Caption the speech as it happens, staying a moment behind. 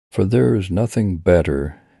For there is nothing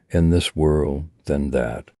better in this world than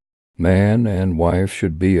that man and wife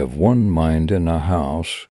should be of one mind in a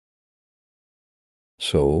house.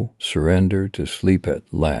 So surrender to sleep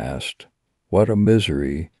at last. What a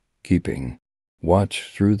misery, keeping watch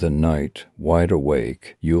through the night, wide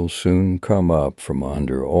awake. You'll soon come up from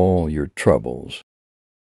under all your troubles.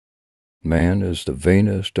 Man is the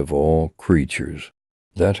vainest of all creatures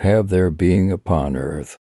that have their being upon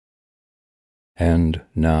earth. And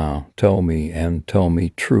now tell me, and tell me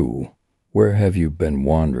true, where have you been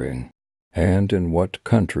wandering, and in what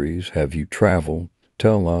countries have you traveled?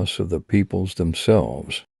 Tell us of the peoples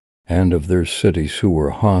themselves, and of their cities who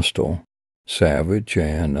were hostile, savage,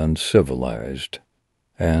 and uncivilized,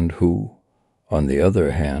 and who, on the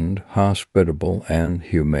other hand, hospitable and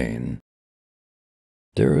humane.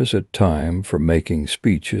 There is a time for making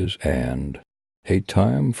speeches and a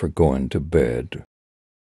time for going to bed.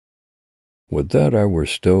 Would that I were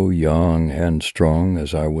still young and strong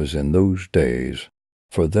as I was in those days,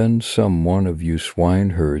 for then some one of you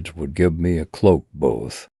swineherds would give me a cloak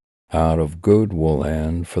both out of good wool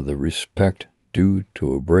and for the respect due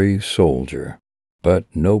to a brave soldier. But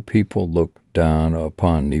no people look down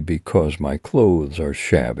upon me because my clothes are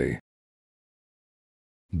shabby.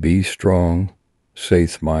 Be strong,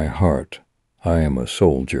 saith my heart, I am a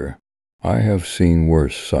soldier. I have seen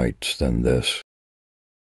worse sights than this.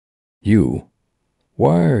 You,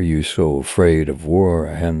 why are you so afraid of war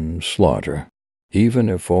and slaughter? Even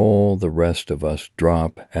if all the rest of us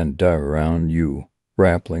drop and die around you,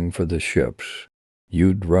 grappling for the ships,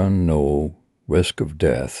 you'd run no risk of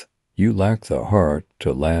death. You lack the heart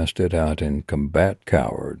to last it out in combat,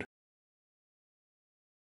 coward.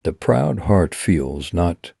 The proud heart feels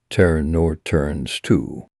not terror nor turns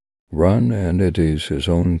to run, and it is his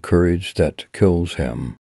own courage that kills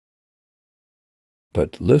him.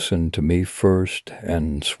 But listen to me first,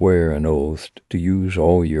 and swear an oath to use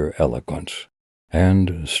all your eloquence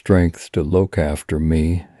and strength to look after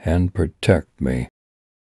me and protect me.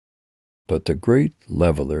 But the great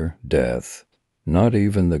leveler, death, not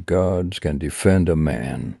even the gods can defend a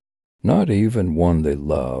man, not even one they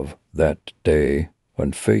love, that day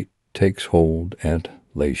when fate takes hold and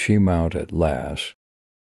lays him out at last.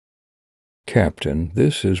 Captain,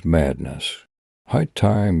 this is madness. High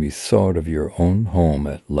time you thought of your own home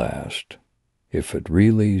at last, if it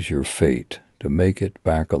really's your fate to make it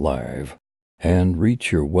back alive, and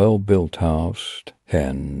reach your well-built house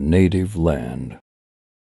and native land.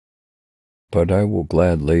 But I will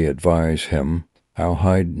gladly advise him, I'll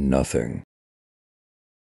hide nothing.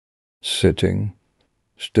 Sitting,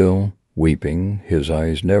 still weeping, his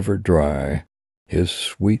eyes never dry, his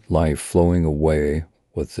sweet life flowing away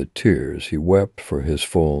with the tears he wept for his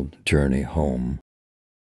full journey home.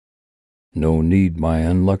 No need, my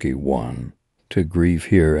unlucky one, to grieve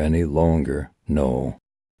here any longer, no.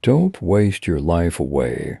 Don't waste your life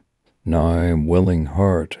away. Now I am willing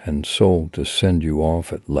heart and soul to send you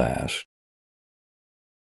off at last.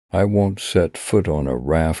 I won't set foot on a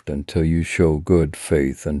raft until you show good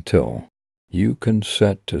faith, until you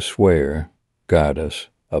consent to swear, goddess,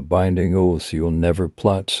 a binding oath you'll never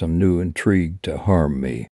plot some new intrigue to harm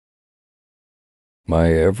me.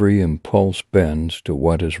 My every impulse bends to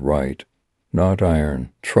what is right, not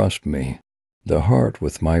iron, trust me. The heart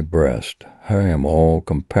with my breast, I am all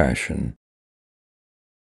compassion.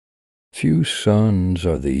 Few sons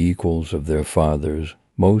are the equals of their fathers,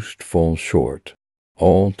 most fall short,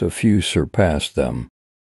 all too few surpass them.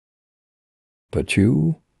 But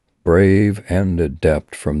you, brave and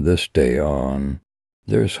adept from this day on,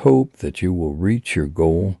 there's hope that you will reach your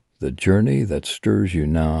goal. The journey that stirs you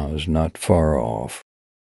now is not far off.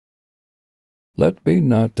 Let me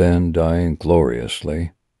not then die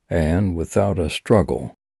ingloriously, and without a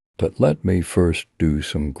struggle, but let me first do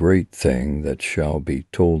some great thing that shall be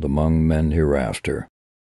told among men hereafter.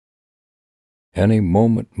 Any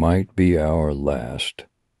moment might be our last.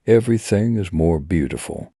 Everything is more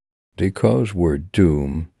beautiful. Because we're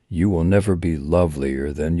doomed, you will never be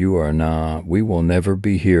lovelier than you are now. We will never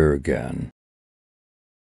be here again.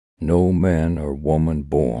 No man or woman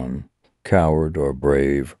born, coward or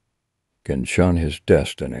brave, can shun his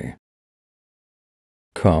destiny.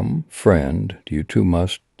 Come, friend, you too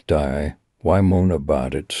must die. Why moan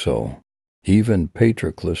about it so? Even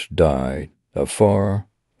Patroclus died, a far,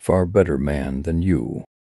 far better man than you.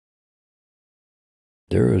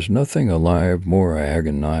 There is nothing alive more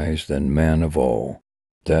agonized than man of all,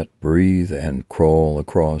 that breathe and crawl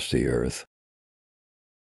across the earth.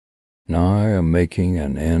 Now I am making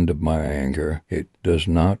an end of my anger. It does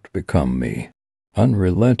not become me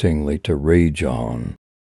unrelentingly to rage on.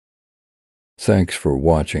 Thanks for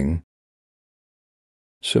watching.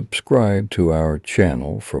 Subscribe to our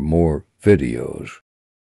channel for more videos.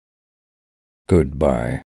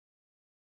 Goodbye.